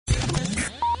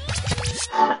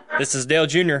This is Dale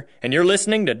Jr., and you're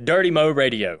listening to Dirty Mo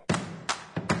Radio.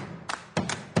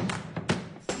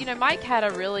 You know, Mike had a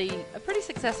pretty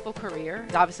successful career.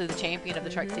 He's obviously the champion of the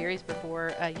Truck Series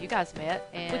before you guys met.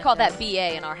 And we call that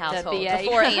BA in our household. BA.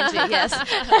 Before Angie, yes.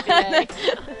 BA.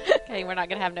 Okay, we're not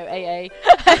going to have no AA.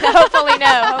 Hopefully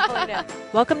no.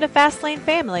 Welcome to Fast Lane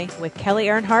Family with Kelley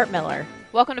Earnhardt Miller.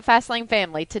 Welcome to Fast Lane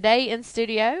Family. Today in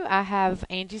studio, I have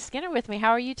Angie Skinner with me.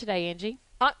 How are you today, Angie?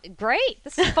 Great.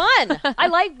 This is fun. I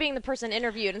like being the person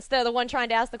interviewed instead of the one trying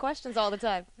to ask the questions all the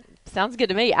time. Sounds good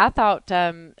to me. I thought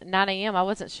 9 a.m. I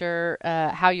wasn't sure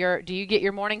do you get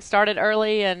your morning started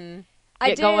early and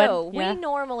get going? I do. Yeah. We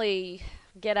normally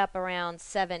get up around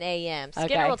 7 a.m.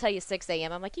 Skinner will tell you 6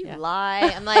 a.m. I'm like, you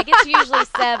lie. I'm like, it's usually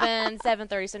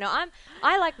 7:30. So no,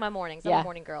 I like my mornings. I'm a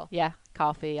morning girl. Yeah.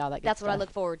 Coffee, all that good That's stuff. what I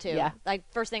look forward to. Yeah. Like,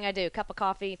 first thing I do, cup of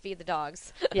coffee, feed the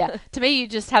dogs. Yeah. To me, you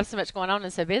just have so much going on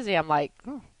and so busy. I'm like,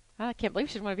 I can't believe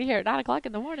she's going to be here at 9 o'clock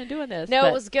in the morning doing this. No,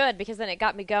 it was good because then it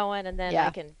got me going, and then I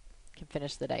can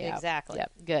finish the day out. Exactly.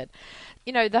 Yep, good.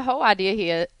 You know, the whole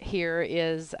idea here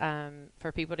is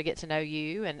for people to get to know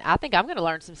you, and I think I'm going to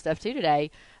learn some stuff too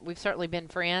today. We've certainly been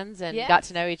friends and got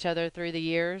to know each other through the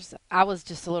years. I was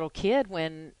just a little kid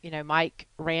when, Mike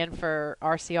ran for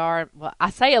RCR. Well,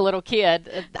 I say a little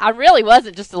kid. I really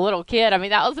wasn't just a little kid. I mean,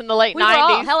 that was in the late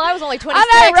 90s. Hell, I was only 26.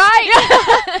 I know,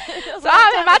 right? So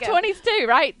I'm in my 20s too,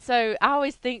 right? So I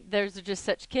always think those are just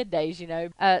such kid days,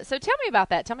 So tell me about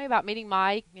that. Tell me about meeting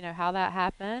Mike, how that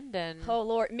happened. And oh,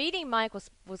 Lord. Meeting Mike was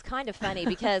kind of funny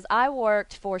because I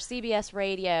worked for CBS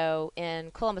Radio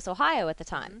in Columbus, Ohio at the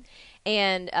time. Mm-hmm.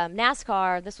 And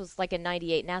NASCAR, this was like in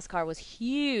 98, NASCAR was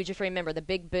huge, if you remember, the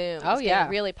big boom. Oh, yeah.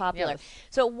 Really popular. Yes.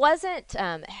 So it wasn't,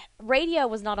 radio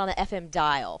was not on the FM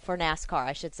dial for NASCAR,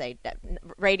 I should say.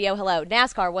 Radio, hello.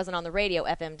 NASCAR wasn't on the radio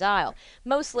FM dial.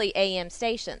 Mostly AM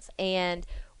stations. And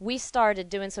we started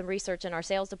doing some research in our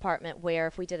sales department where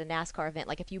if we did a NASCAR event,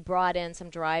 like if you brought in some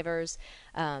drivers,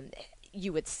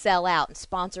 you would sell out, and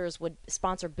sponsors would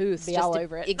sponsor booths. Be all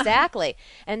over it. Exactly.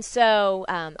 And so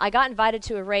I got invited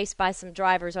to a race by some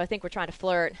drivers who I think were trying to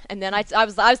flirt. And then I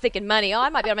was thinking money. Oh, I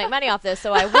might be able to make money off this.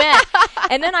 So I went.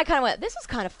 And then I kind of went, this is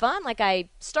kind of fun. Like, I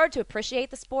started to appreciate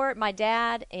the sport. My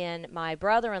dad and my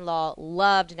brother-in-law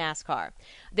loved NASCAR.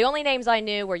 The only names I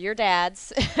knew were your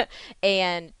dad's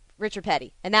and Richard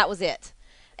Petty. And that was it.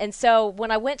 And so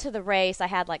when I went to the race, I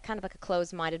had kind of a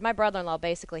closed-minded. My brother-in-law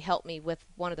basically helped me with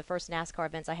one of the first NASCAR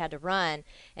events I had to run.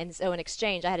 And so in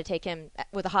exchange, I had to take him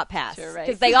with a hot pass.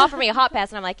 Because they offered me a hot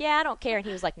pass, and I'm like, yeah, I don't care. And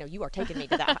he was like, no, you are taking me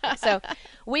to that. So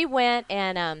we went,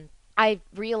 and I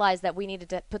realized that we needed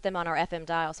to put them on our FM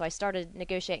dial. So I started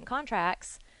negotiating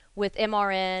contracts with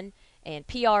MRN and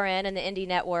PRN and the Indy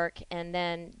Network, and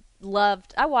then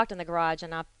I walked in the garage,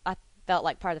 and I felt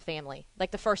like part of the family, like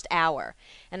the first hour.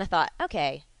 And I thought,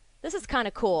 okay, this is kind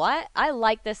of cool. I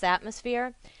like this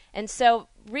atmosphere. And so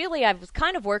really I was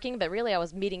kind of working, but really I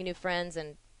was meeting new friends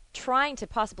and trying to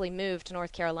possibly move to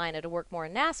North Carolina to work more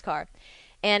in NASCAR.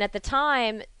 And at the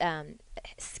time,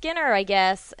 Skinner, I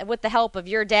guess, with the help of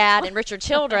your dad and Richard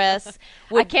Childress,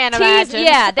 would I can't imagine.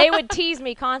 Yeah, they would tease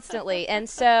me constantly. And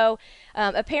so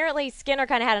apparently Skinner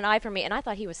kind of had an eye for me, and I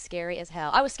thought he was scary as hell.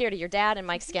 I was scared of your dad and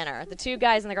Mike Skinner, the two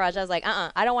guys in the garage. I was like,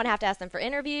 I don't want to have to ask them for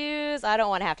interviews. I don't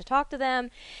want to have to talk to them.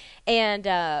 And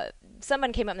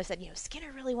someone came up and they said,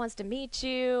 Skinner really wants to meet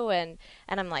you. And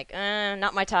I'm like,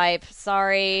 not my type.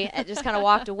 Sorry. I just kind of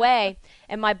walked away.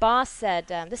 And my boss said,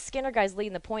 this Skinner guy's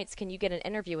leading the points. Can you get an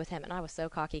interview with him? And I was so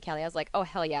cocky, Kelley. I was like, oh,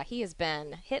 hell yeah. He has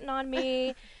been hitting on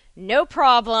me. No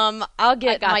problem. I'll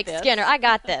get Mike Skinner. I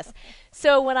got this.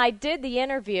 So when I did the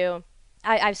interview,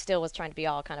 I still was trying to be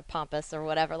all kind of pompous or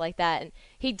whatever like that. And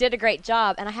he did a great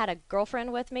job. And I had a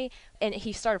girlfriend with me, and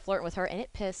he started flirting with her, and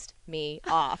it pissed me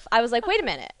off. I was like, wait a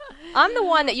minute. I'm the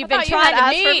one that you've been trying to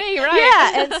meet. For me, right?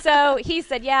 Yeah. And so he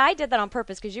said, yeah, I did that on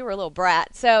purpose because you were a little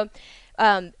brat. So,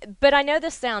 but I know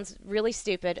this sounds really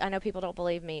stupid. I know people don't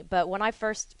believe me. But when I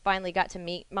first finally got to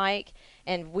meet Mike,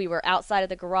 and we were outside of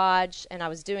the garage, and I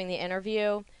was doing the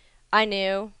interview, I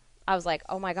was like,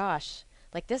 oh my gosh,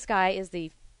 like this guy is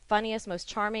the funniest, most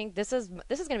charming. This is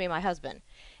going to be my husband.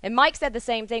 And Mike said the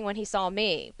same thing when he saw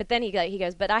me. But then he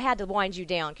goes, but I had to wind you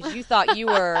down because you thought you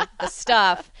were the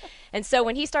stuff. And so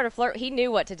when he started flirting, he knew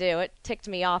what to do. It ticked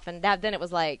me off. And then it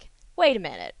was like, wait a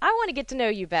minute, I want to get to know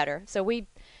you better. So we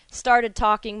started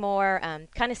talking more,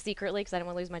 kind of secretly because I didn't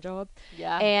want to lose my job.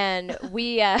 Yeah. And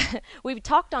we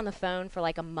talked on the phone for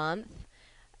like a month.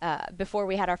 Before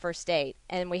we had our first date.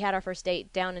 And we had our first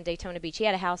date down in Daytona Beach. He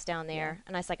had a house down there. Yeah.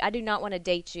 And I was like, I do not want to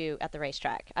date you at the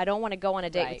racetrack. I don't want to go on a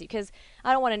date with you because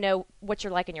I don't want to know what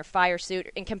you're like in your fire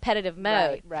suit in competitive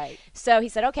mode. Right. So he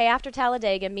said, okay, after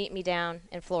Talladega, meet me down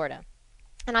in Florida.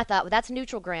 And I thought, well, that's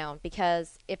neutral ground,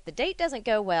 because if the date doesn't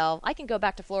go well, I can go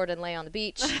back to Florida and lay on the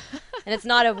beach, and it's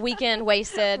not a weekend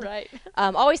wasted. Right.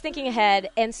 Always thinking ahead.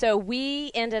 And so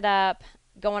we ended up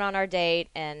going on our date,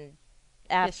 and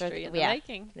after History in the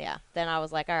making. Yeah. Then I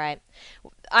was like, all right.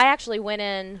 I actually went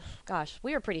in, gosh,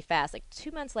 we were pretty fast. Like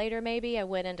 2 months later, maybe, I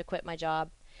went in to quit my job,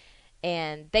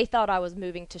 and they thought I was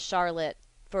moving to Charlotte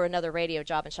for another radio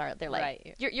job in Charlotte. They're like,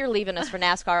 Right. you're leaving us for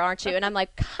NASCAR, aren't you? And I'm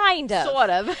like, kind of. Sort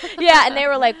of. Yeah, and they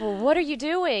were like, well, what are you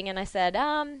doing? And I said,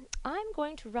 I'm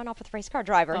going to run off with a race car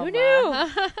driver. Oh, Who my.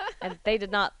 knew? And they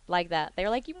did not like that. They were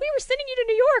like, we were sending you to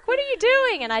New York. What are you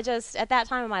doing? And I just, at that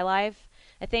time in my life,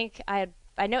 I think I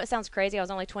know it sounds crazy. I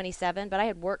was only 27, but I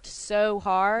had worked so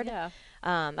hard. Yeah.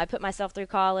 I put myself through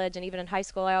college, and even in high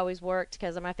school I always worked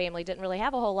because my family didn't really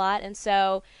have a whole lot. And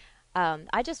so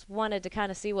I just wanted to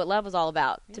kind of see what love was all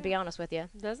about, to be honest with you.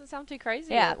 Doesn't sound too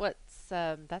crazy. Yeah.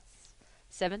 That's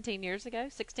 17 years ago,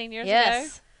 16 years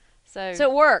Yes. ago. So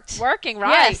it worked. Working,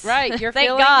 right, Yes. right. Your Thank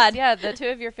feelings, God. yeah, the two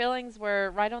of your feelings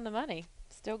were right on the money.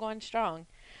 Still going strong.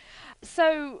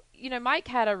 So, Mike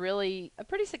had a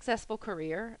pretty successful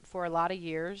career for a lot of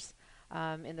years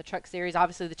in the truck series.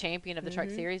 Obviously the champion of the truck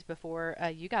series before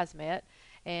you guys met.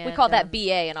 And We called that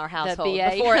BA in our household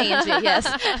BA. before Angie, yes.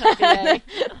 BA.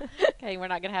 Okay, we're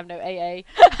not going to have no AA.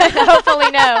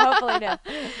 Hopefully no.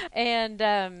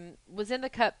 And was in the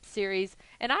Cup Series,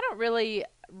 and I don't really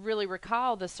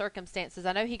recall the circumstances.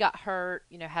 I know he got hurt,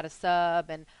 had a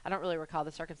sub, and I don't really recall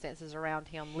the circumstances around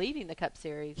him leaving the Cup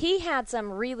Series. He had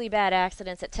some really bad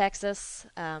accidents at Texas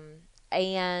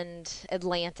and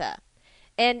Atlanta.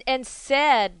 And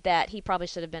said that he probably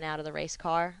should have been out of the race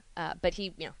car, but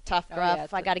he, tough, gruff.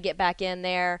 yeah, I got to get back in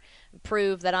there,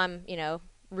 prove that I'm,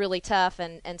 really tough,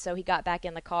 and so he got back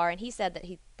in the car. And he said that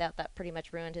he thought that pretty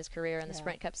much ruined his career in the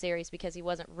Sprint Cup Series because he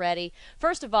wasn't ready.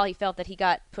 First of all, he felt that he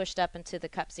got pushed up into the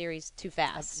Cup Series too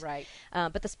fast. Right.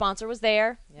 But the sponsor was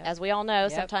there, as we all know.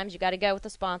 Yep. Sometimes you got to go with the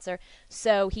sponsor.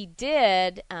 So he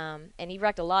did, and he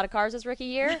wrecked a lot of cars his rookie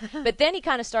year. But then he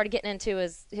kind of started getting into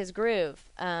his groove.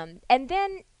 And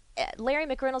then Larry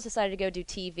McReynolds decided to go do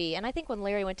TV. And I think when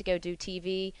Larry went to go do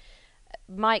TV,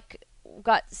 Mike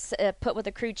got put with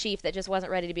a crew chief that just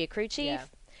wasn't ready to be a crew chief. Yeah.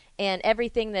 And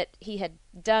everything that he had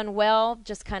done well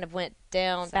just kind of went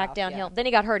back downhill. Yeah. Then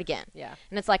he got hurt again. Yeah.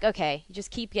 And it's like, okay, you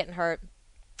just keep getting hurt.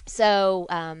 So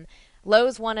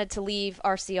Lowe's wanted to leave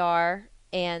RCR,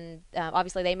 and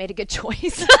obviously they made a good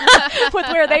choice with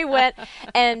where they went.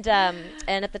 And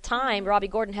at the time, Robbie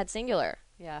Gordon had Singular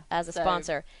as a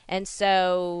sponsor. And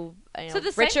so, the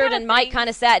same Richard kind of and Mike thing- kind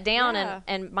of sat down, Yeah.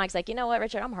 and Mike's like, you know what,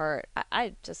 Richard, I'm hurt.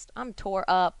 I'm tore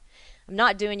up. I'm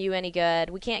not doing you any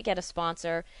good. We can't get a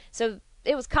sponsor. So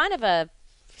it was kind of a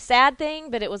sad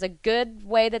thing, but it was a good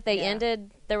way that they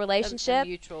ended the relationship. A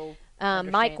mutual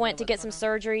Mike went to understanding get of some what's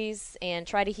going surgeries and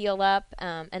try to heal up,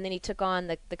 and then he took on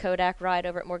the Kodak ride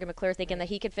over at Morgan McClure, thinking that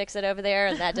he could fix it over there,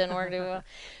 and that didn't work too well.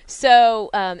 So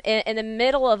in the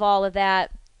middle of all of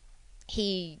that,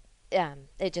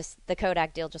 the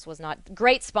Kodak deal just was not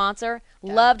great sponsor.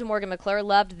 Loved Morgan McClure,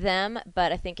 loved them,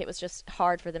 but I think it was just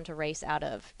hard for them to race out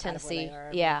of Tennessee. they are,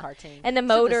 Yeah, the car team. and the So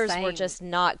the motors were same- just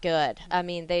not good. I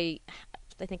mean,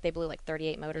 I think they blew like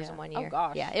 38 motors in 1 year. Oh,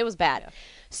 gosh. Yeah, it was bad. Yeah.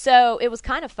 So it was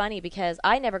kind of funny because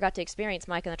I never got to experience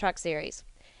Mike in the Truck Series.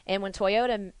 And when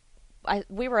Toyota,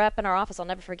 we were up in our office, I'll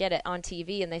never forget it, on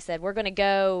TV, and they said, we're going to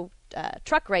go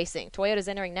truck racing. Toyota's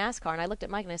entering NASCAR. And I looked at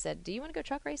Mike and I said, do you want to go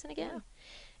truck racing again? Yeah.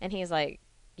 And he's like,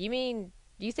 you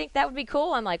think that would be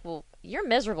cool? I'm like, well, you're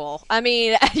miserable. I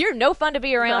mean, you're no fun to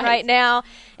be around right now.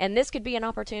 And this could be an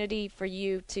opportunity for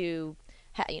you to,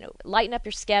 lighten up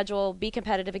your schedule, be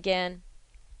competitive again.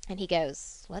 And he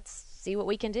goes, let's see what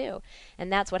we can do.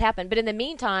 And that's what happened. But in the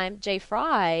meantime, Jay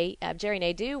Fry, Jerry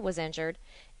Nadeau was injured,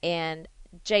 and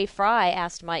Jay Fry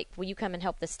asked Mike, will you come and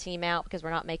help this team out because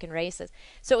we're not making races?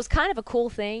 So it was kind of a cool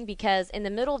thing because in the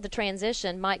middle of the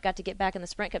transition, Mike got to get back in the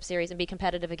Sprint Cup Series and be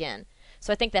competitive again.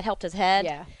 So I think that helped his head.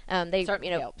 Yeah. They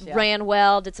Certainly helps, yeah. ran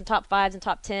well, did some top 5s and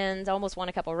top 10s, almost won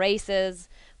a couple races,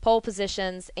 pole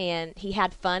positions, and he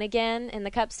had fun again in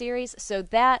the Cup Series. So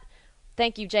that,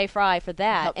 thank you, Jay Fry, for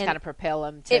that. Helped and kind of propel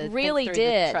him to it really think through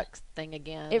did. the truck thing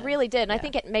again. It really did. And I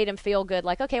think it made him feel good,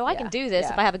 like, okay, well, I can do this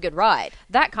Yeah. if I have a good ride.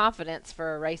 That confidence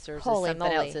for racers Holy is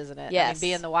something moly. else, isn't it? Yes. I mean,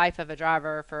 being the wife of a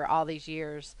driver for all these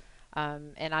years,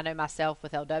 and I know myself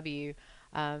with LW,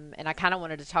 and I kind of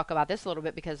wanted to talk about this a little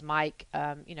bit because Mike,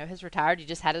 has retired. He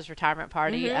just had his retirement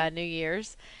party, New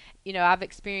Year's. I've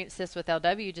experienced this with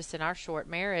LW just in our short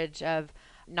marriage of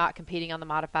not competing on the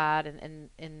modified and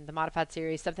in the modified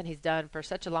series, something he's done for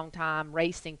such a long time,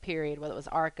 racing period, whether it was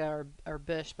ARCA or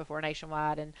Busch before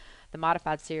Nationwide and the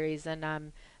modified series.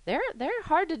 And they're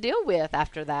hard to deal with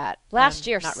after that. Last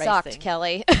year not sucked, racing.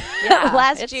 Kelly. Yeah,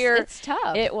 Last year it's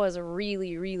tough. It was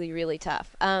really, really, really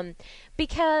tough.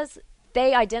 Because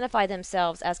they identify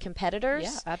themselves as competitors.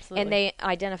 Yeah, absolutely. And they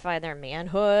identify their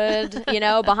manhood,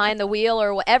 behind the wheel,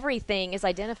 or everything is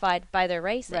identified by their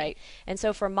racing. Right. And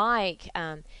so for Mike,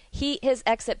 his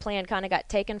exit plan kind of got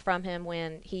taken from him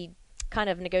when he kind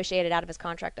of negotiated out of his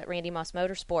contract at Randy Moss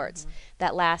Motorsports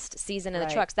that last season in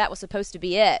the trucks. That was supposed to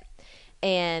be it.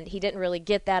 And he didn't really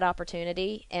get that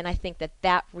opportunity. And I think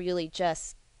that really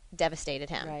just devastated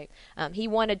him. Right. He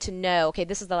wanted to know, okay,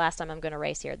 this is the last time I'm going to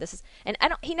race here.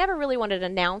 He never really wanted to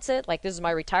announce it, like this is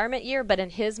my retirement year, but in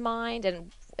his mind,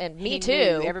 and me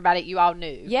too. Everybody, you all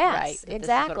knew. Yes, right, exactly. This is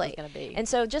what it was going to be. And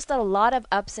so just a lot of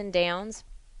ups and downs.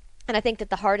 And I think that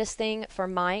the hardest thing for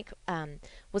Mike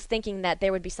was thinking that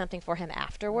there would be something for him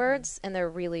afterwards, and there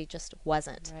really just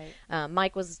wasn't. Right.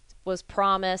 Mike was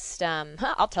promised,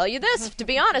 I'll tell you this, to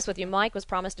be honest with you, Mike was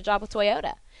promised a job with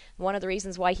Toyota. One of the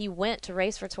reasons why he went to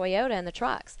race for Toyota in the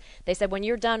trucks. They said, when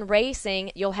you're done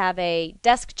racing, you'll have a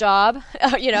desk job,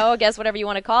 I guess whatever you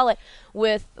want to call it,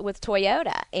 with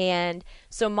Toyota. And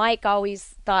so Mike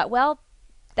always thought, well,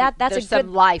 that's There's a good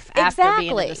some life after exactly.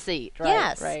 being in the seat, right?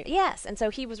 Yes, right. yes. And so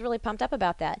he was really pumped up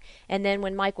about that. And then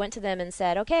when Mike went to them and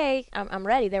said, "Okay, I'm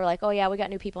ready," they were like, "Oh yeah, we got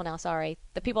new people now. Sorry,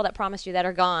 the people that promised you that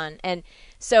are gone." And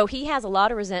so he has a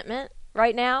lot of resentment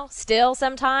right now. Still,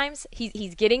 sometimes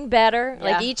he's getting better. Yeah.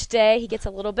 Like each day, he gets a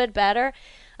little bit better.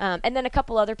 And then a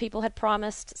couple other people had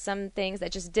promised some things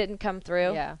that just didn't come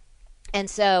through. Yeah. And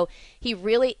so it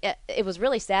was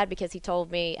really sad because he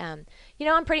told me, I'm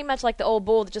pretty much like the old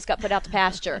bull that just got put out to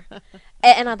pasture.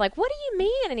 And I'm like, what do you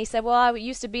mean? And he said, well, I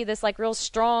used to be this like real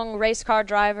strong race car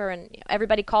driver, and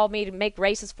everybody called me to make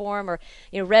races for him, or,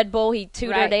 Red Bull, he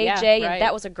tutored Right, AJ, yeah, and right,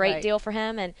 that was a great right. deal for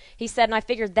him. And he said, and I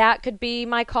figured that could be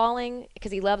my calling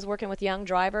because he loves working with young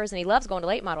drivers and he loves going to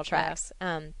late model tracks.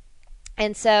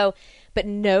 And so, but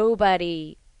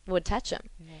nobody would touch him.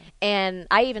 Yeah. And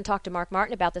I even talked to Mark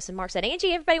Martin about this, and Mark said,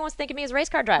 Angie, everybody wants to think of me as a race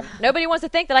car driver. Nobody wants to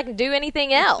think that I can do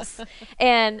anything else.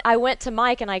 And I went to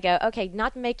Mike and I go, okay,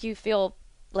 not to make you feel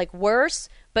like worse,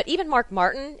 but even Mark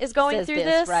Martin is going through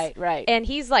this. Right. And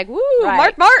he's like, woo, right.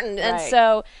 Mark Martin. Right. And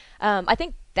so I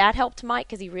think that helped Mike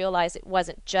because he realized it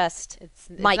wasn't just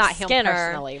Mike not Skinner. Him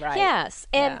personally, right? Yes.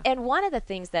 And one of the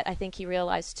things that I think he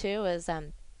realized too is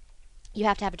you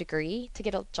have to have a degree to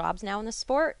get jobs now in the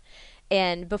sport.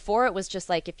 And before it was just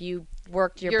like if you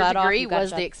worked your butt off. Your degree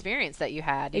was the experience that you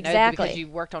had. Exactly. Because you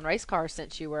worked on race cars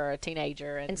since you were a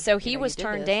teenager. And so he was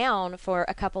turned down for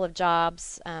a couple of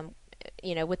jobs,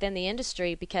 within the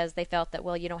industry because they felt that,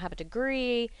 well, you don't have a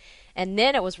degree. And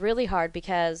then it was really hard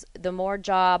because the more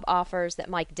job offers that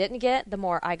Mike didn't get, the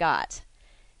more I got.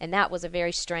 And that was a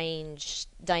very strange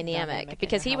dynamic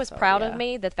because he was proud of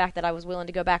me, the fact that I was willing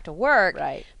to go back to work.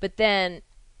 Right. But then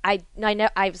I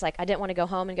was like, I didn't want to go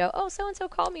home and go, oh, so-and-so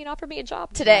called me and offered me a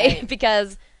job today. Right.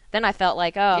 Because then I felt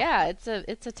like, oh. Yeah,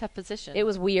 it's a tough position. It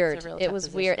was weird. It was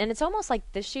weird. And it's almost like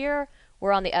this year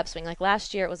we're on the upswing. Like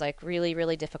last year it was like really,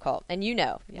 really difficult. And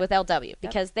with LW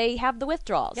because they have the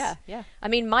withdrawals. Yeah. I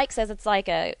mean, Mike says it's like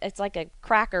a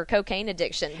crack or cocaine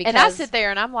addiction. Because and I sit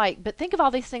there and I'm like, but think of all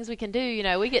these things we can do.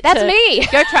 We get That's me.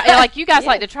 Go like you guys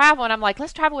like to travel, and I'm like,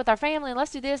 let's travel with our family and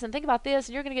let's do this and think about this,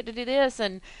 and you're going to get to do this,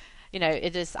 and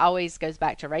it just always goes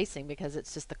back to racing because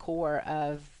it's just the core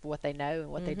of what they know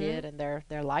and what they did and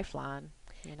their lifeline.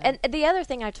 And the other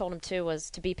thing I told him too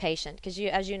was to be patient because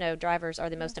as you know, drivers are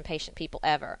the most impatient people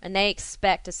ever, and they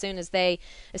expect as soon as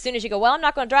you go, well, I'm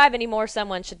not going to drive anymore,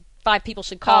 5 people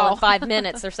should call in 5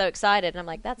 minutes. They're so excited, and I'm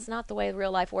like, that's not the way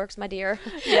real life works, my dear.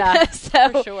 Yeah,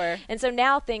 for sure. And so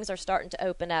now things are starting to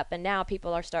open up, and now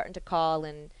people are starting to call,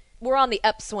 and we're on the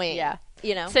upswing. Yeah.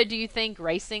 So do you think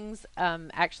racing's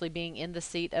actually being in the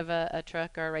seat of a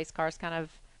truck or a race car is kind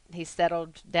of he's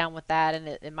settled down with that, and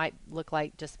it might look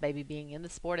like just maybe being in the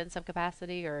sport in some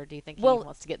capacity, or do you think he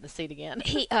wants to get in the seat again?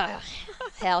 He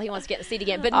wants to get in the seat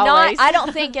again, but Always. I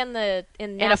don't think in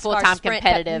a full-time sprint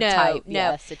competitive type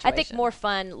situation. I think more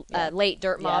fun late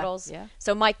dirt models. Yeah.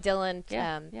 So Mike Dillon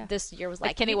this year was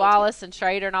like Kenny Wallace and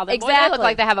Schrader and all that. Exactly. Boy, they look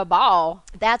like they have a ball.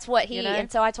 That's what he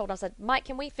and so I told him, I said, Mike,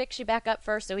 can we fix you back up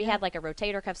first? So he had like a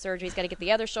rotator cuff surgery. He's got to get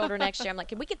the other shoulder next year. I'm like,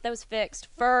 can we get those fixed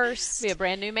first? Be a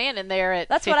brand new man in there at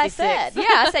That's 56. what I said.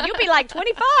 Yeah, I said, you'll be like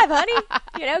 25, honey.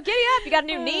 Get it up. You got a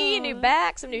new knee, a new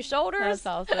back, some new shoulders. That's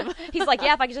awesome. He's like,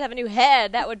 yeah, if I could just have a new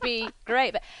head, that would be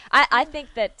great. But I think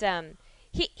that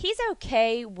He's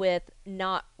okay with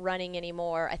not running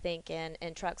anymore, I think, in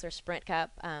trucks or Sprint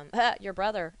Cup. Your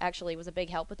brother actually was a big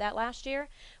help with that last year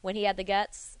when he had the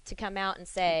guts to come out and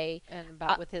say, and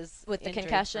about with the injury,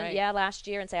 concussion, right? last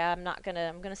year, and say, I'm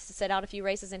gonna sit out a few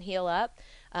races and heal up.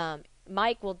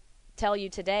 Mike will tell you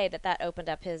today that opened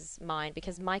up his mind,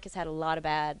 because Mike has had a lot of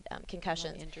bad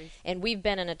concussions, and we've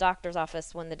been in a doctor's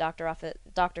office when the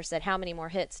doctor said, how many more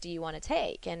hits do you want to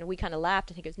take? And we kind of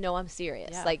laughed, and he goes, no, I'm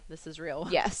serious. Yeah, like, this is real.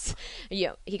 Yes.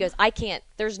 He goes, I can't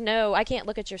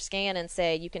look at your scan and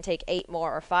say you can take 8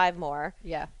 more or 5 more.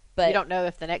 Yeah. But you don't know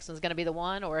if the next one's going to be the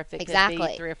one, or if it could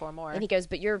be 3 or 4 more. And he goes,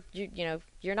 but you're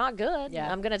not good.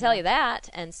 Yeah. I'm going to tell you that.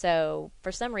 And so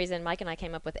for some reason, Mike and I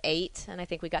came up with 8, and I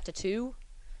think we got to 2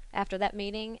 after that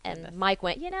meeting. And Mike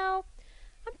went, I'm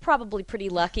probably pretty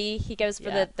lucky. He goes,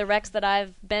 for the wrecks that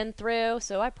I've been through,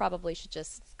 so I probably should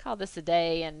just call this a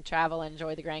day and travel and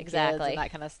enjoy the grandkids Exactly. and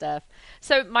that kind of stuff.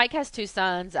 So Mike has 2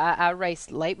 sons. I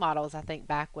raced late models, I think,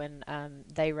 back when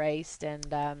they raced. And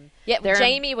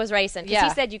Jamie was racing, because he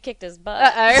said you kicked his butt.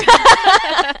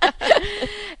 Uh-oh.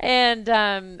 and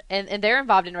they're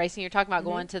involved in racing. You're talking about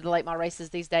going to the late model races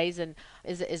these days. And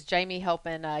is Jamie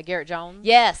helping Garrett Jones?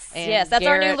 Yes, and yes. That's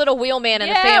Garrett, our new little wheelman in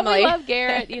the family. We love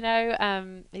Garrett.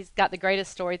 He's got the greatest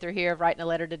story through here of writing a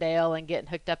letter to Dale and getting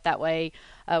hooked up that way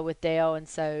with Dale. And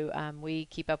so we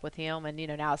keep up with him. And,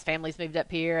 now his family's moved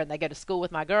up here, and they go to school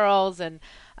with my girls. And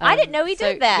I didn't know he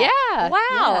did that. Yeah. Wow.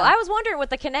 Yeah. I was wondering what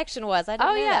the connection was. I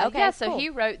didn't know that. Okay, yeah. cool. So he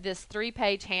wrote this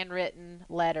 3-page handwritten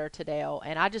letter to Dale,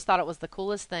 and I just thought it was the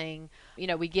coolest thing.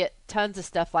 We get tons of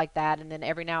stuff like that, and then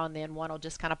every now and then one will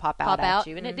just kind of pop out at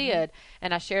you, and it did.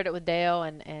 And I shared it with Dale,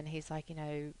 and he's like,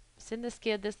 send this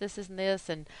kid this, and this,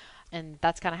 and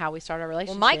that's kind of how we started our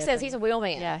relationship. Well, Mike says he's a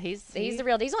wheelman. Yeah, he's the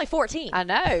real. He's only 14. I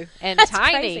know, and That's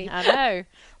tiny. crazy. I know,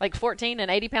 like 14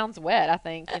 and 80 pounds wet. I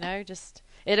think just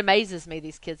it amazes me,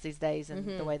 these kids these days,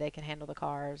 and the way they can handle the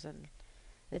cars, and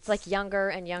it's like younger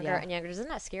and younger and younger. Doesn't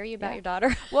that scare you about your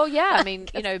daughter? Well, yeah. I mean,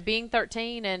 being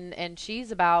 13 and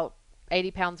she's about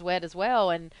 80 pounds wet as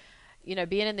well, and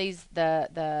being in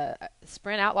the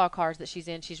sprint outlaw cars that she's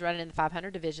in, she's running in the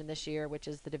 500 division this year, which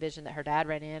is the division that her dad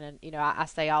ran in. And, I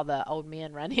say all the old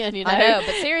men run in, I know,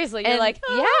 but seriously, you're like,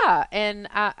 yeah. And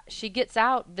she gets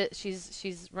out that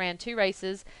she's ran 2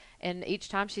 races. And each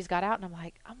time she's got out, and I'm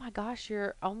like, oh my gosh,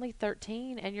 you're only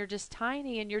 13 and you're just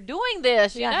tiny and you're doing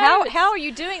this. How are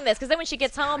you doing this? Because then when she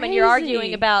gets home and you're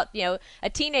arguing about a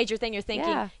teenager thing, you're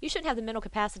thinking you shouldn't have the mental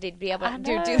capacity to be able to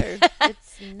do that. I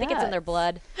think it's in their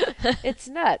blood. It's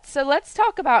nuts. So let's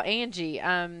talk about Angie.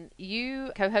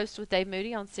 You co-host with Dave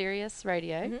Moody on Sirius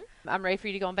Radio. Mm-hmm. I'm ready for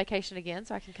you to go on vacation again,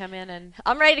 so I can come in and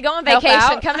I'm ready to go on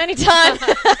vacation. Come anytime.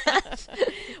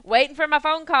 Waiting for my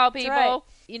phone call, people.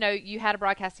 Right. You had a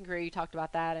broadcasting career. You talked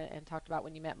about that and talked about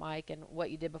when you met Mike and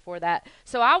what you did before that.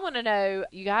 So I want to know,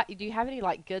 do you have any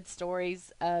good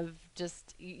stories of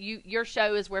just your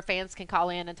show is where fans can call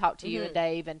in and talk to you and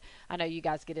Dave, and I know you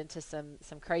guys get into some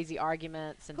crazy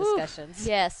arguments and discussions.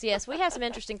 Yes, we have some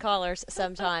interesting callers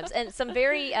sometimes, and some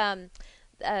very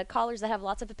callers that have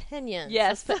lots of opinions.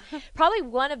 Yes. Probably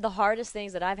one of the hardest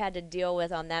things that I've had to deal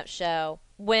with on that show,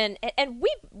 and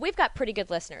we've got pretty good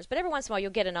listeners, but every once in a while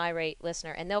you'll get an irate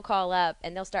listener, and they'll call up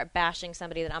and they'll start bashing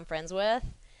somebody that I'm friends with.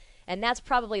 And that's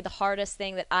probably the hardest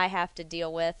thing that I have to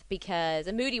deal with,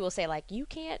 because Moody will say, you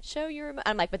can't show your...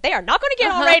 I'm like, but they are not going to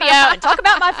get on radio and talk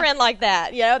about my friend like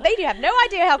that. They do have no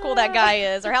idea how cool that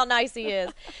guy is or how nice he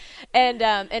is. And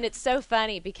it's so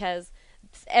funny because...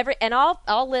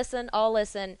 I'll listen,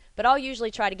 but I'll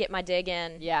usually try to get my dig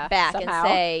in back somehow. And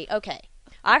say, okay,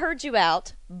 I heard you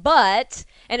out, but,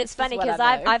 and it's funny because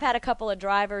I've had a couple of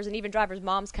drivers and even drivers'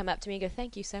 moms come up to me and go,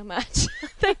 thank you so much.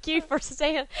 Thank you for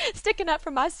sticking up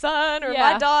for my son or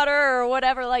my daughter or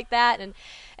whatever like that.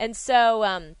 And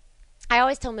so, I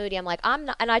always tell Moody, I'm like, I'm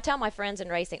not, and I tell my friends in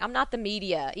racing, I'm not the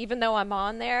media, even though I'm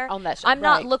on there. On that show, I'm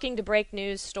not looking to break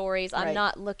news stories. I'm Right.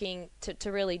 not looking to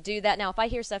really do that. Now, if I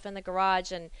hear stuff in the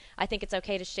garage and I think it's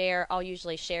okay to share, I'll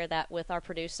usually share that with our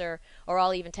producer, or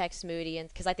I'll even text Moody, and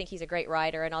because I think he's a great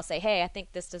writer, and I'll say, hey, I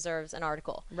think this deserves an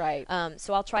article. Right.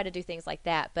 So I'll try to do things like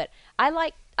that. But I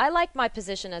like my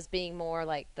position as being more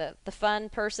like the fun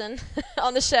person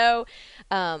on the show.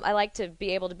 I like to be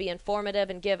able to be informative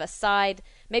and give a side,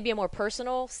 maybe a more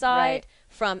personal side Right.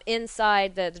 from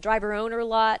inside the driver owner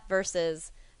lot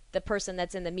versus the person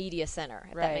that's in the media center,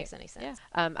 if that Right. makes any sense.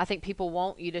 Yeah. I think people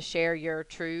want you to share your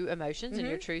true emotions and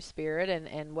your true spirit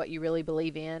and what you really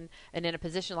believe in. And in a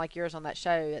position like yours on that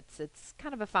show, it's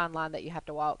kind of a fine line that you have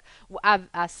to walk. I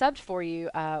subbed for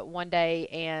you one day,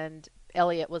 and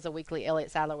Elliot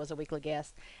Sadler was a weekly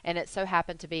guest, and it so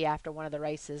happened to be after one of the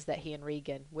races that he and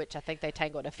Regan, which I think they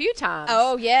tangled a few times.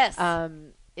 Oh, yes.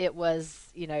 It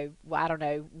was, I don't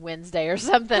know, Wednesday or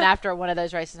something after one of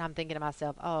those races. I'm thinking to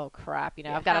myself, oh, crap,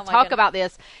 I've got to talk about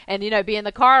this. And, being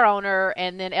the car owner,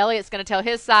 and then Elliot's going to tell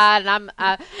his side. And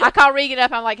I call Regan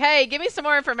up. I'm like, hey, give me some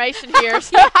more information here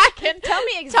so I can tell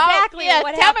me exactly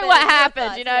what happened. Tell me what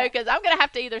happened, because I'm going to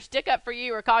have to either stick up for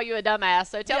you or call you a dumbass.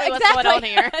 So tell me what's going on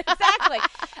here. Exactly.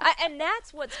 And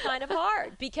that's what's kind of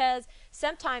hard, because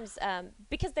sometimes,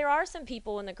 because there are some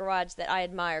people in the garage that I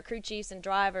admire, crew chiefs and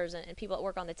drivers and people that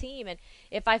work on the team, and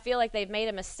if I feel like they've made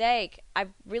a mistake, I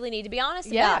really need to be honest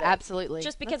about it. Yeah, absolutely.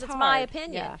 Just because That's it's hard. my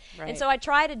opinion. Yeah, right. And so I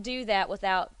try to do that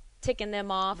without ticking them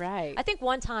off. Right. I think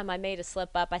one time I made a slip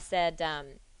up. I said,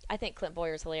 I think Clint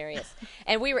Boyer's hilarious.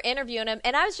 And we were interviewing him,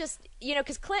 and I was just,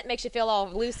 because Clint makes you feel all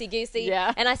loosey-goosey.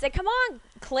 Yeah. And I said, come on,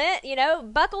 Clint,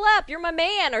 buckle up. You're my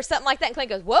man, or something like that. And Clint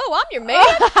goes, whoa, I'm your man?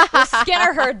 Well,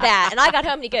 Skinner heard that. And I got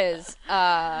home, and he goes,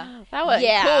 that was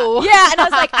cool. Yeah, and I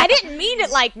was like, I didn't mean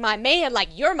it like my man, like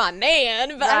you're my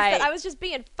man. But right. I said, I was just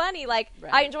being funny, like,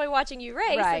 right. I enjoy watching you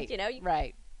race. Right. And, you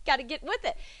right. got to get with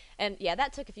it. And, yeah,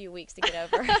 that took a few weeks to get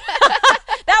over.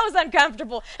 That was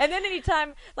uncomfortable. And then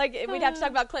anytime, like, we'd have to talk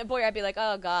about Clint Boyer, I'd be like,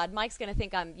 oh, God, Mike's going to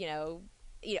think I'm,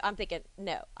 I'm thinking,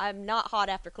 no, I'm not hot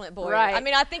after Clint Boyer. Right. I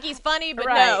mean, I think he's funny, but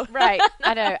right, no. Right.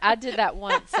 I know. I did that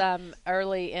once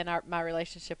early in my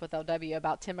relationship with LW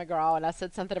about Tim McGraw, and I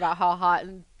said something about how hot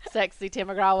and sexy Tim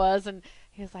McGraw was, and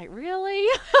he was like, really?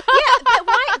 Yeah, but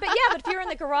why? But if you're in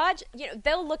the garage,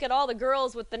 they'll look at all the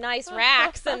girls with the nice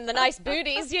racks and the nice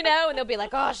booties, and they'll be like,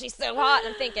 oh, she's so hot.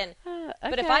 And I'm thinking,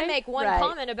 but if I make one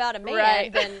comment about a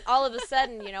man, then all of a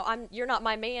sudden, you're not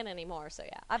my man anymore. So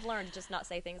yeah, I've learned to just not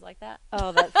say things like that.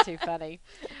 Oh, that's too funny.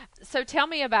 So tell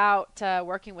me about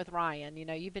working with Ryan.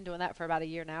 You've been doing that for about a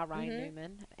year now, Ryan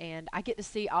Newman, and I get to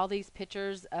see all these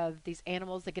pictures of these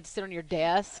animals that get to sit on your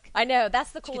desk. I know,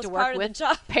 that's the coolest part of the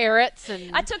job. Parrots and.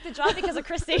 I took the job because of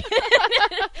Christy.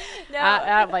 No,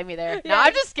 I don't blame you there. No,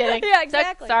 I'm just kidding. Yeah,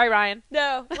 exactly. Sorry, Ryan.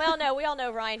 No, well, no, we all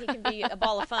know Ryan. He can be a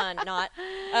ball of fun. No,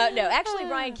 actually,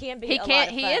 Ryan can be. A lot of fun.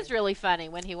 He is really funny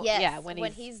when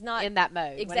he's not in that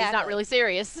mode. Exactly. When he's not really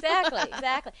serious.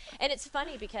 Exactly. And it's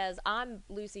funny because I'm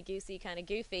loosey goosey, kind of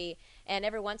goofy, and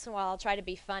every once in a while I'll try to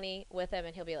be funny with him,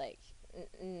 and he'll be like,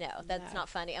 no, that's not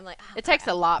funny. I'm like, oh, it takes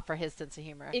a lot for his sense of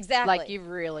humor. Exactly. Like, you've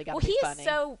really got to be funny. Well, he is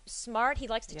so smart. He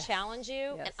likes to challenge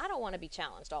you, Yes. and I don't want to be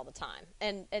challenged all the time.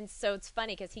 And so it's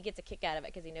funny because he gets a kick out of it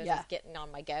because he knows he's getting on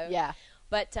my goat. Yeah.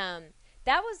 But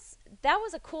that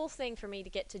was a cool thing for me to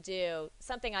get to do,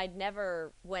 something I'd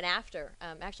never went after.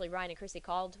 Actually, Ryan and Chrissy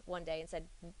called one day and said,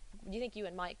 do you think you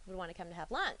and Mike would want to come to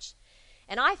have lunch?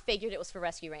 And I figured it was for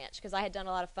Rescue Ranch because I had done a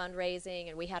lot of fundraising,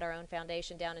 and we had our own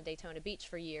foundation down in Daytona Beach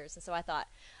for years. And so I thought,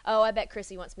 oh, I bet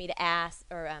Chrissy wants me to ask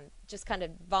or just kind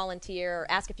of volunteer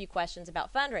or ask a few questions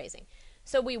about fundraising.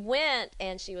 So we went,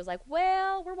 and she was like,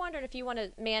 well, we're wondering if you want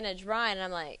to manage Ryan. And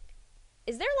I'm like,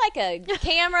 is there like a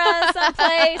camera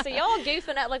someplace? Are y'all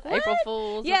goofing out? Like, what? April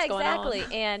Fools. Yeah, what's exactly.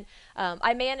 Going on? And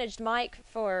I managed Mike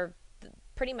for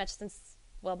pretty much since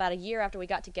about a year after we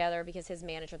got together because his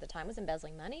manager at the time was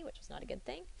embezzling money, which was not a good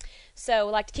thing. So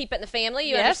we like to keep it in the family.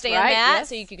 You understand that,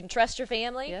 so you can trust your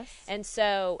family. Yes. And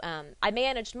so I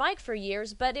managed Mike for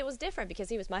years, but it was different because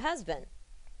he was my husband.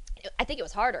 I think it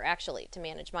was harder, actually, to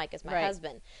manage Mike as my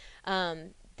husband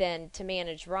than to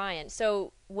manage Ryan.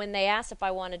 So when they asked if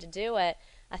I wanted to do it,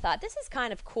 I thought, this is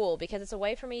kind of cool because it's a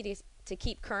way for me to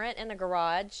keep current in the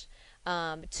garage,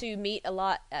 to meet a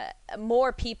lot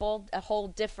more people, a whole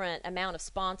different amount of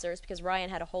sponsors, because Ryan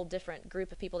had a whole different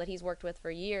group of people that he's worked with for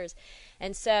years.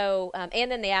 And so, and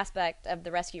then the aspect of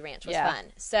the Rescue Ranch was fun.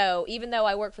 So even though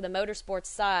I work for the motorsports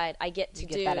side, I get to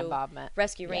do that involvement.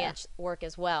 Rescue Ranch work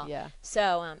as well. Yeah.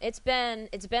 So it's been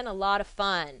a lot of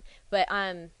fun, but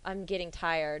I'm getting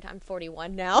tired. I'm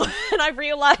 41 now, and I've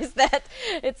realized that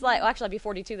it's like, well, actually I'll be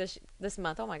 42 this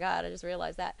month. Oh my God, I just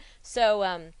realized that.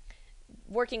 So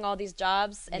working all these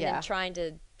jobs and then trying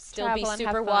to still Travel be and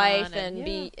super have wife fun and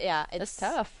be it's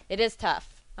tough. It is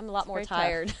tough. I'm a lot more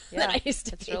tired than I used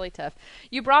to It's be. really tough.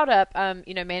 You brought up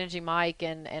managing Mike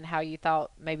and how you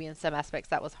thought maybe in some aspects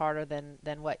that was harder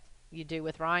than what you do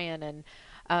with Ryan,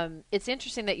 and it's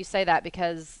interesting that you say that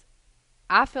because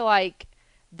I feel like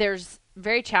there's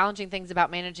very challenging things about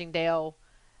managing Dale,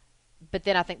 but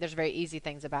then I think there's very easy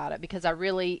things about it because I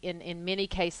really, in many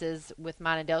cases with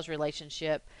mine and Dale's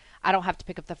relationship, I don't have to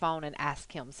pick up the phone and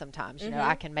ask him sometimes. You know,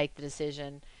 I can make the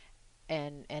decision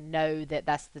and know that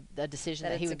that's the decision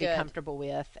that he would be comfortable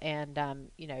with. And,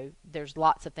 there's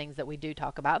lots of things that we do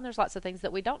talk about, and there's lots of things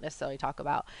that we don't necessarily talk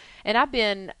about. And I've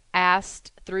been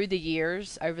asked through the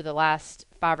years, over the last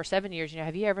 5 or 7 years,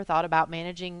 have you ever thought about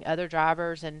managing other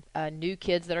drivers and new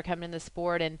kids that are coming in the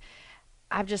sport? And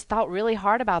I've just thought really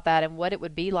hard about that and what it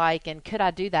would be like, and could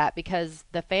I do that? Because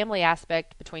the family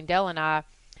aspect between Dale and I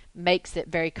makes it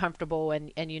very comfortable,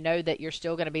 and that you're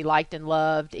still going to be liked and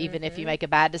loved even if you make a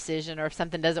bad decision or if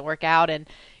something doesn't work out. And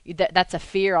that's a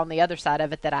fear on the other side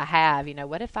of it that I have.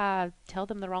 What if I tell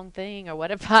them the wrong thing, or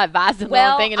what if I advise them the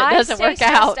wrong thing and it doesn't work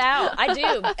out? I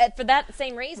do, for that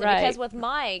same reason. Right. Because with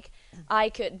Mike,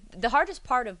 the hardest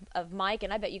part of Mike,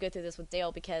 and I bet you go through this with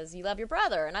Dale because you love your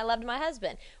brother and I loved my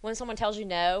husband, when someone tells you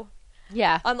no,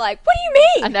 yeah, I'm like, what do you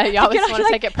mean? I know you always want to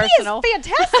take it personal. He is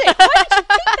fantastic. Why did you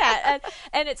think that?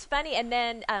 And it's funny. And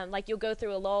then you'll go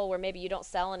through a lull where maybe you don't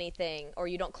sell anything or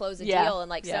you don't close a deal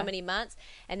in so many months,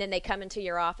 and then they come into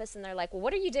your office and they're like, well,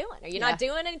 what are you doing? Are you not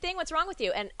doing anything? What's wrong with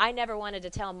you? And I never wanted to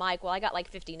tell Mike, well, I got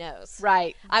 50 no's.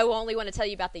 Right. I will only want to tell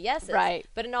you about the yeses. Right.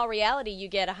 But in all reality, you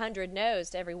get 100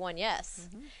 no's to every one yes.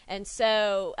 Mm-hmm. And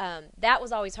so that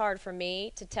was always hard for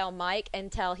me to tell Mike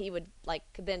until he would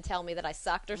then tell me that I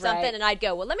sucked or something. Right. And I'd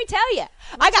go, well, let me tell you,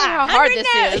 I got how hard this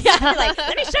is. Yeah,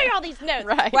 let me show you all these notes.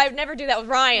 Right. Where I would never do that with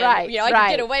Ryan. Right. I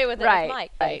could get away with it with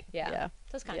Mike. Right. Yeah.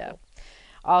 That's kind of cool.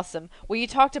 Awesome. Well, you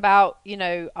talked about,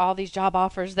 all these job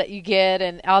offers that you get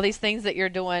and all these things that you're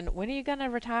doing. When are you going to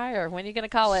retire? When are you going to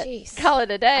call it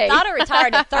a day? I thought I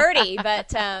retired at 30,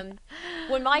 but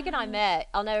when Mike and I met,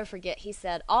 I'll never forget, he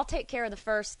said, I'll take care of the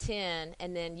first 10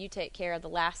 and then you take care of the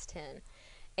last 10.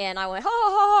 And I went,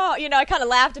 I kind of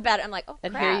laughed about it. I'm like, oh,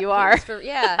 and crap. Here you are.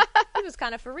 He was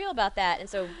kind of for real about that. And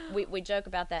so we joke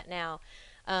about that now.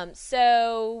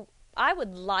 So I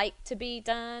would like to be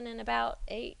done in about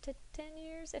 8 to 10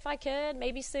 years if I could,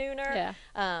 maybe sooner. Yeah.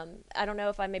 I don't know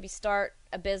if I maybe start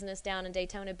a business down in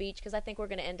Daytona Beach, because I think we're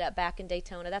going to end up back in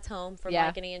Daytona. That's home for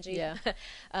Mike and Angie.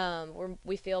 Yeah.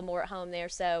 We feel more at home there.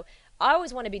 So I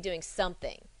always want to be doing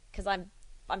something, because I'm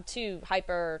too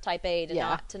hyper type A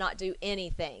to not do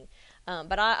anything.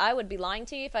 But I would be lying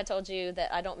to you if I told you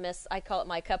that I don't miss, I call it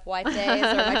my cup wife days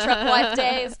or my truck wife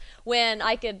days, when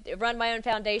I could run my own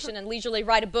foundation and leisurely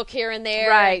write a book here and there.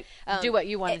 Right. Do what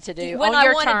you wanted to do when on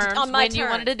your terms, on my terms. You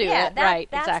wanted to do it. Right.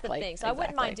 That's exactly. the thing. So I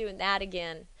wouldn't mind doing that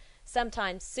again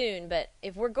sometime soon. But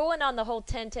if we're going on the whole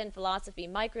 10-10 philosophy,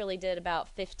 Mike really did about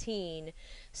 15.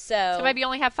 So maybe you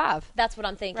only have 5. That's what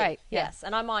I'm thinking. Right. Yes.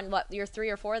 And I'm on, year 3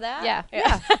 or 4 of that?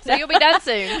 Yeah. So you'll be done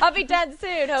soon. I'll be done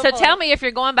soon, hopefully. So tell me, if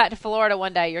you're going back to Florida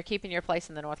one day, you're keeping your place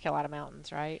in the North Carolina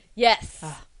mountains, right? Yes.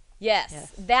 Oh.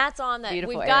 Yes, that's on the.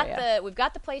 Beautiful we've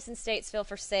got the place in Statesville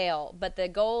for sale, but the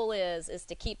goal is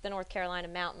to keep the North Carolina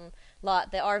mountain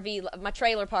lot, the RV, my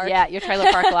trailer park. Yeah, your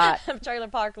trailer park lot. Trailer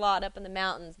park lot up in the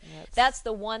mountains. That's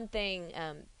the one thing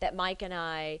that Mike and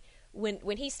I,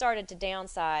 when he started to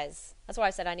downsize, that's why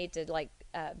I said I need to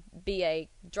be a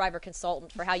driver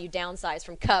consultant for how you downsize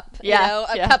from cup,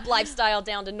 cup lifestyle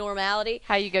down to normality.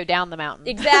 How you go down the mountain.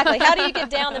 Exactly. How do you get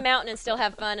down the mountain and still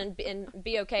have fun and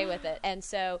be okay with it? And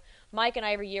so Mike and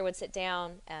I every year would sit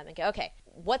down and go, okay,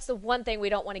 what's the one thing we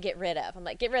don't want to get rid of? I'm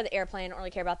like, get rid of the airplane. I don't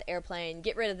really care about the airplane.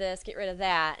 Get rid of this. Get rid of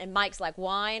that. And Mike's like,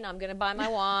 wine. I'm going to buy my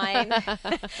wine.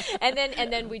 and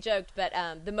then we joked, but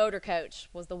the motor coach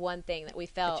was the one thing that we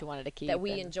felt that you wanted to keep, that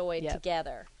we enjoyed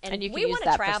together. And you we want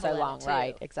to travel for so long,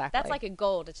 right? Exactly. That's like a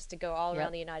goal, to go all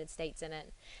around the United States in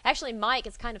it. Actually, Mike,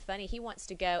 it's kind of funny. He wants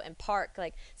to go and park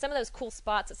some of those cool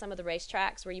spots at some of the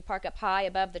racetracks where you park up high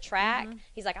above the track. Mm-hmm.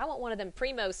 He's like, I want one of them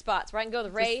primo spots where I can go to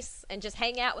the race and just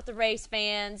hang out with the race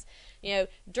fans.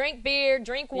 Drink beer,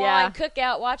 drink wine, cook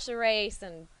out, watch the race,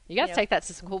 and you got to take that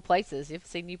to some cool places. You've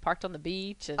seen you parked on the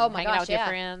beach and hanging out with your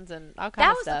friends and all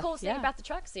kinds of stuff. That was the coolest thing about the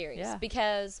truck series,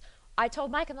 because I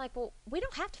told Mike, I'm like, well, we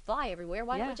don't have to fly everywhere.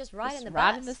 Why don't we just ride in the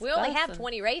bus? We only have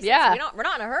 20 races. So we're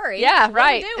not in a hurry. Yeah, so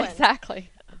right. What are we doing? Exactly.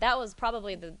 That was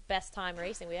probably the best time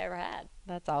racing we ever had.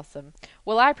 That's awesome.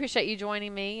 Well, I appreciate you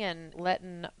joining me and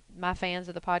letting my fans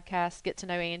of the podcast get to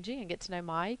know Angie and get to know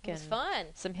Mike. It was fun.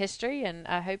 Some history, and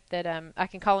I hope that I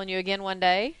can call on you again one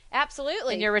day.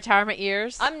 Absolutely. In your retirement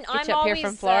years. I'm up always here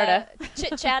from Florida.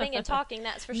 Chit-chatting and talking,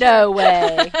 that's for sure. No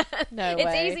way. No way.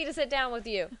 It's easy to sit down with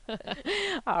you.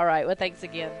 All right. Well, thanks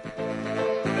again.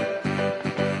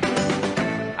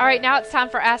 All right, now it's time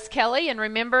for Ask Kelley, and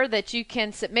remember that you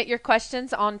can submit your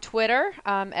questions on Twitter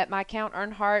at my account,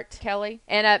 Earnhardt Kelley,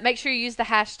 and make sure you use the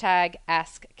hashtag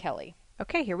 #AskKelley.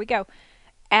 Okay, here we go.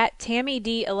 At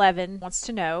TammyD11 wants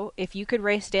to know, if you could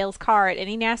race Dale's car at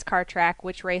any NASCAR track,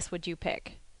 which race would you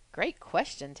pick? Great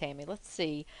question, Tammy. Let's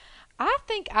see. I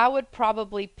think I would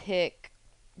probably pick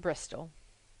Bristol.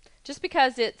 Just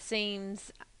because it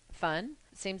seems fun.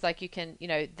 It seems like you can,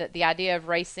 the idea of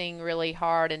racing really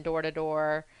hard and door to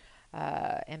door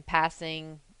and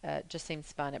passing just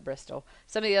seems fun at Bristol.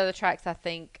 Some of the other tracks I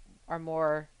think are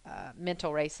more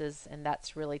mental races, and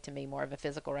that's really to me more of a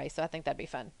physical race. So I think that'd be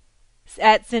fun.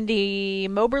 At Cindy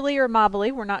Moberly or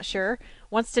Mobley, we're not sure,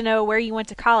 wants to know where you went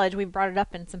to college. We've brought it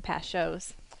up in some past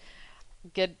shows.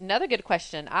 Another good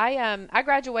question. I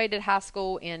graduated high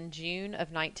school in June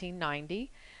of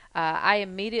 1990. I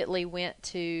immediately went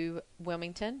to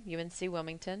Wilmington, UNC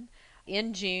Wilmington.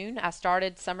 In June, I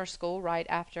started summer school right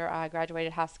after I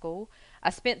graduated high school.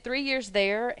 I spent 3 years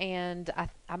there, and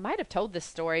I might have told this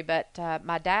story, but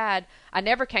my dad, I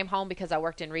never came home because I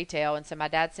worked in retail, and so my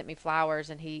dad sent me flowers,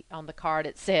 and on the card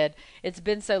it said, "It's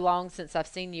been so long since I've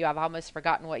seen you, I've almost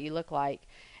forgotten what you look like."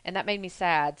 And that made me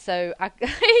sad. So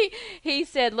he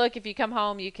said, "Look, if you come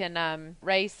home, you can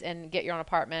race and get your own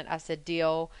apartment." I said,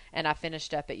 "Deal." And I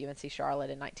finished up at UNC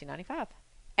Charlotte in 1995.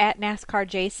 At NASCAR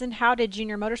Jason, how did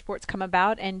Junior Motorsports come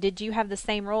about, and did you have the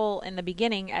same role in the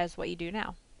beginning as what you do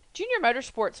now? Junior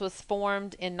Motorsports was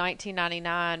formed in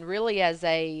 1999 really as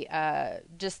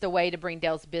just a way to bring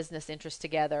Dale's business interests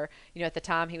together. At the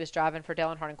time he was driving for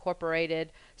Dale Earnhardt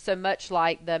Incorporated, so much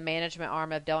like the management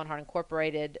arm of Dale Earnhardt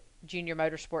Incorporated, Junior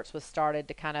Motorsports was started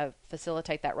to kind of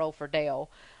facilitate that role for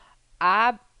Dale.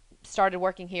 I started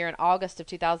working here in August of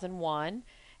 2001,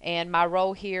 and my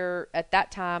role here at that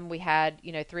time, we had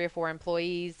 3 or 4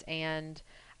 employees, and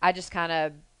I just kind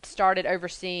of started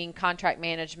overseeing contract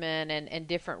management and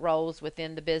different roles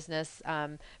within the business.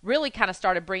 Really kind of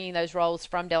started bringing those roles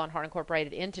from Dale Earnhardt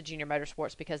Incorporated into Junior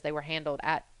Motorsports because they were handled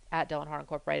at Dale Earnhardt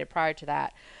Incorporated prior to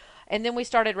that. And then we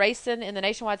started racing in the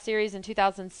Nationwide Series in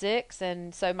 2006,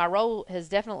 and so my role has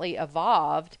definitely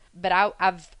evolved. But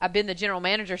I've been the general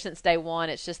manager since day one.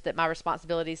 It's just that my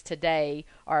responsibilities today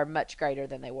are much greater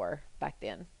than they were back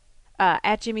then.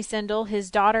 At Jimmy Sindel,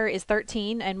 his daughter is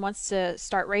 13 and wants to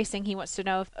start racing. He wants to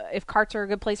know if karts are a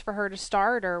good place for her to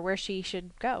start or where she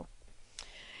should go.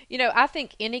 I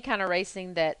think any kind of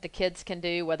racing that the kids can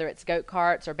do, whether it's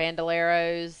go-karts or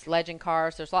bandoleros, legend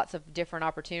cars, there's lots of different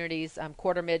opportunities,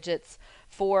 quarter midgets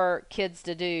for kids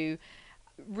to do,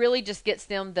 really just gets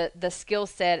them the skill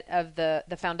set of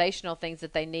the foundational things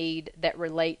that they need that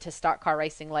relate to stock car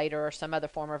racing later or some other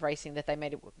form of racing that they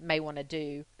may want to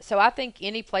do. So I think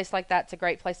any place like that's a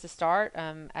great place to start.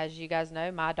 As you guys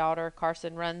know, my daughter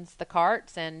Carson runs the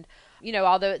karts, and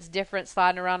although it's different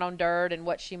sliding around on dirt and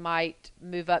what she might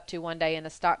move up to one day in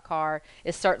a stock car,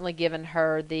 is certainly given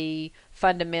her the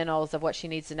fundamentals of what she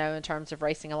needs to know in terms of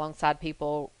racing alongside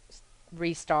people,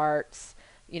 restarts,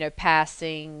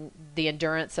 passing, the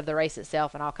endurance of the race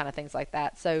itself, and all kind of things like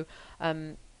that. So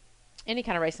any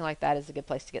kind of racing like that is a good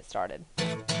place to get started.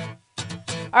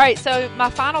 All right, so my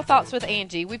final thoughts with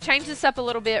Angie. We've changed this up a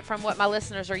little bit from what my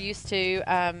listeners are used to.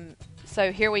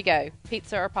 So here we go.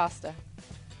 Pizza or pasta?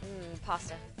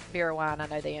 Pasta. Beer or wine? I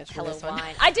know the answer to this one.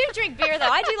 Wine. I do drink beer, though.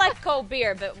 I do like cold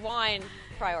beer, but wine,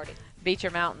 priority. Beach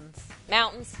or mountains?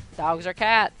 Mountains. Dogs or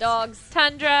cats? Dogs.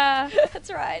 Tundra.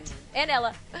 That's right. And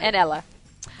Ella.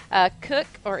 Cook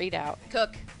or eat out?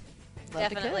 Cook. Love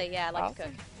Definitely, to cook. yeah, I like Awesome. to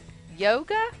cook.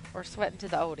 Yoga or sweating to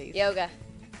the oldies? Yoga.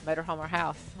 Motorhome or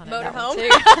house? I know that Motorhome. one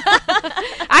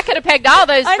too. I could have pegged all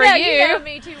those for I know, you. you know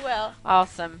me too well.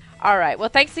 Awesome. All right. Well,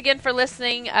 thanks again for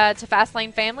listening to Fast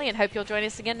Lane Family, and hope you'll join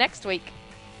us again next week.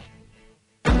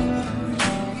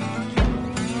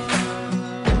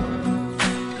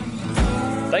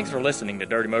 Thanks for listening to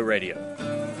Dirty Mo Radio.